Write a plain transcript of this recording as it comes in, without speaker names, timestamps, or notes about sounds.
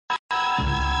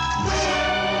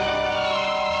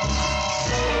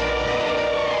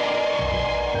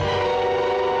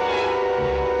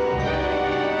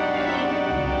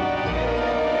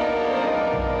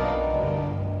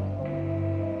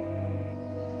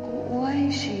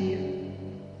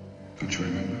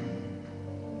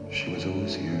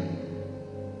was here.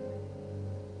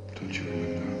 Don't you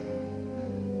remember?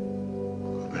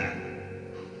 Go back.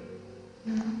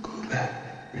 No. Go back.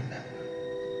 Remember.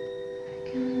 I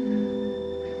can't remember.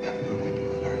 Remember when you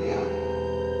were young.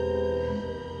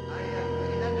 I am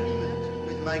in agreement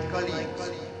with my colleagues.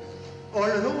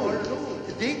 Although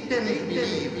they tend to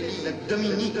believe that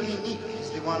Dominique is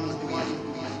the one who is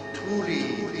truly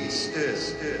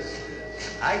disturbed.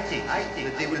 I think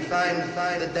that they will find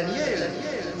that Danielle,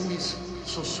 who is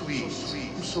so sweet,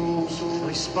 so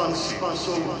responsive,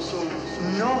 so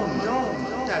normal,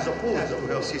 as opposed to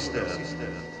her sister,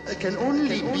 can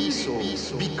only be so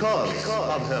because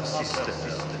of her sister.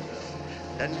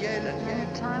 Danielle. Every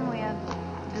time we have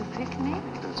the picnic,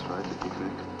 That's right, the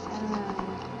picnic.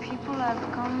 and people have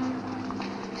come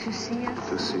to see us.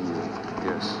 To see you,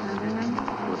 yes. I remember.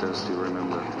 What else do you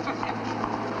remember?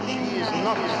 She is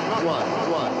not one.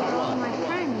 My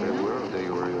friend, you They know? were, they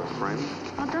were your friend.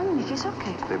 Oh, Dominic, it's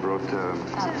okay. They brought their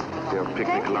picnic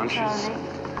Thank you, lunches Charlie.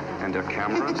 and their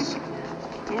cameras,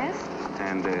 Yes?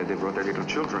 and they brought their little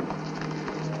children.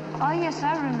 Oh, yes,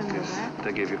 I remember Yes, that.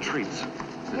 they gave you treats.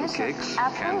 Little Yes, cakes,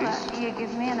 apple. candies, You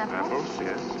give me an apple? apples,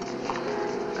 yes.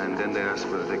 And then they asked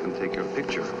whether they can take your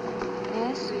picture.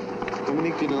 Yes.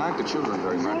 Dominique didn't like the children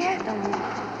very It's all much. right, Dominic.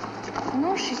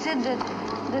 No, she said that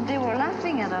they were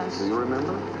laughing at us. Do you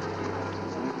remember?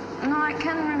 No, I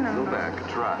can't remember. Go back,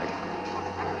 try.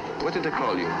 What did they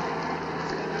call you?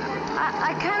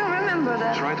 I can't remember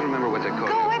that. Try to remember what they called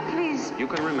Go you. away, please. You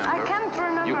can remember. I can't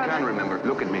remember You can that. remember.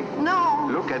 Look at me. No.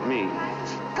 Look at me.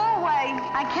 Go away.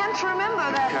 I can't remember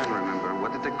You that. can remember.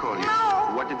 What did they call you?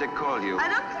 No. What did they call you? I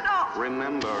don't know.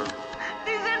 Remember.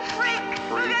 They said freak.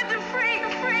 Look at the freak.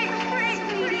 Freak.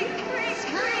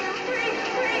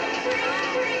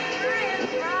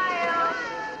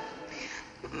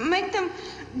 Make them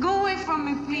go away from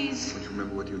me, please. Don't you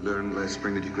remember what you learned last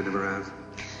spring that you could never have?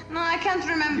 No, I can't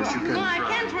remember. Yes, you can. No, I Try.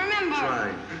 can't remember.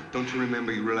 Try. Don't you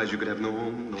remember? You realize you could have no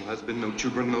home, no husband, no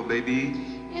children, no baby?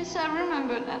 Yes, I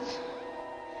remember that.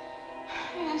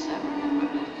 Yes, I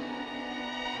remember that.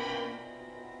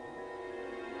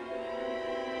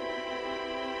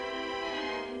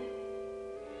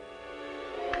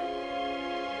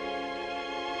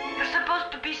 You're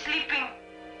supposed to be sleeping.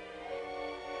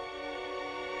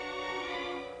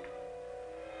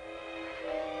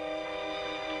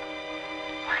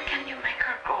 Why can't you make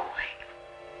her go away?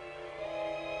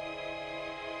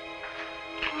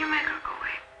 Can you make her go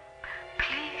away?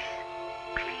 Please,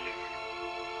 please.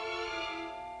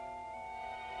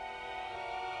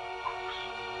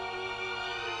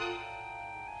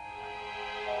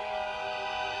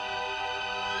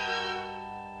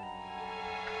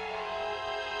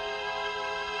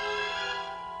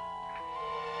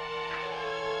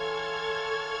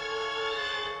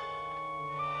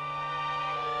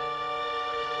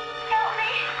 Help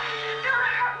me! Don't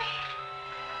hurt me!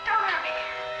 Don't hurt me!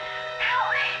 Help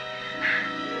me!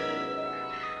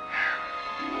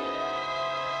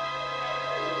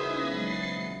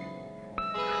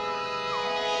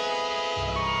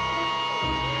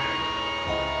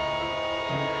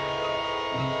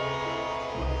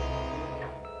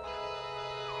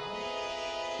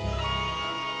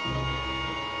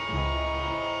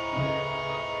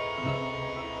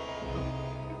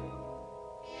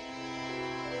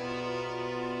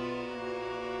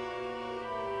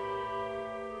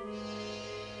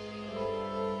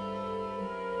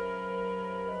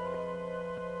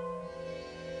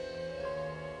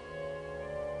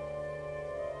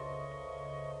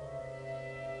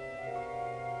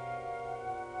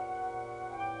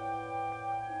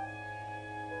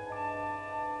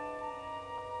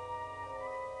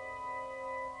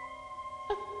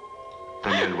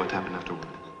 Danielle, what happened afterward?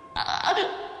 I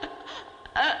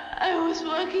was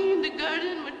walking in the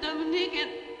garden with Dominique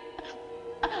and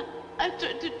I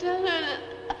tried to tell her that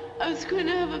I was going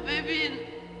to have a baby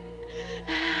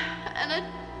and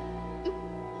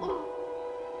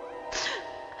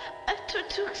I tried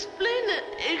to explain that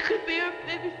it could be her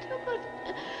baby too, but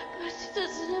she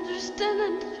doesn't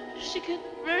understand and she got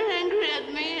very angry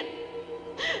at me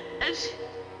and she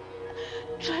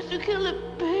tried to kill the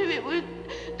baby with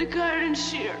the garden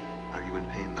shear. Are you in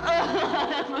pain?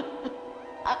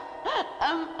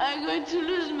 I'm going to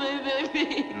lose my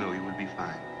baby. No, you will be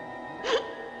fine.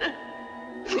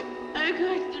 I'm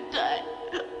going to die.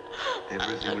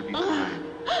 Everything will be fine.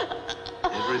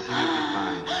 Everything will be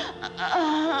fine.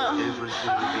 Everything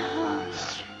will be fine.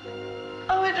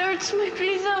 Oh, it hurts me.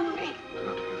 Please help me. Do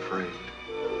not be afraid.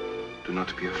 Do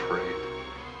not be afraid.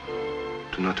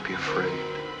 Do not be afraid.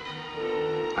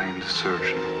 I am the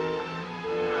surgeon.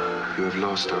 You have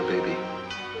lost our baby.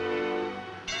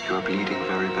 You You are bleeding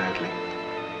very badly.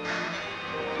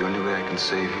 The only way I can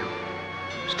save you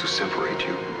is to separate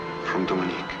you from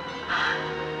Dominique.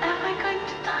 Am I going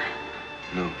to die?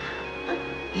 No.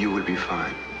 You will be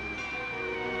fine.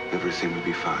 Everything will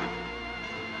be fine.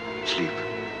 Sleep.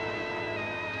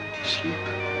 Sleep.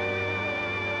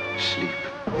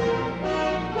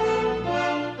 Sleep.